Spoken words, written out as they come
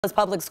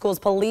Public schools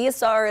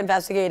police are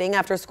investigating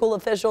after school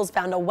officials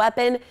found a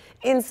weapon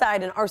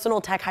inside an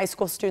Arsenal Tech High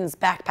School student's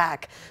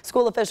backpack.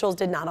 School officials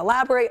did not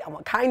elaborate on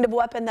what kind of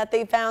weapon that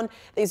they found.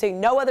 They say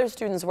no other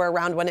students were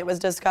around when it was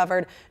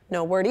discovered.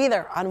 No word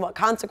either on what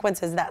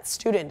consequences that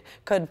student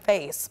could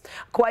face.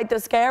 Quite the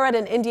scare at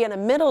an Indiana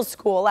middle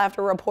school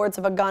after reports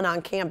of a gun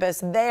on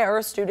campus.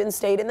 There, students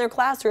stayed in their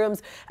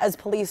classrooms as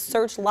police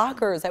searched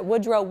lockers at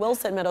Woodrow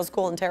Wilson Middle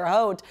School in Terre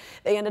Haute.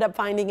 They ended up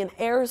finding an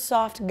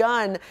airsoft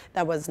gun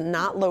that was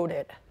not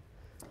loaded.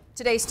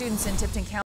 Today, students in Tipton County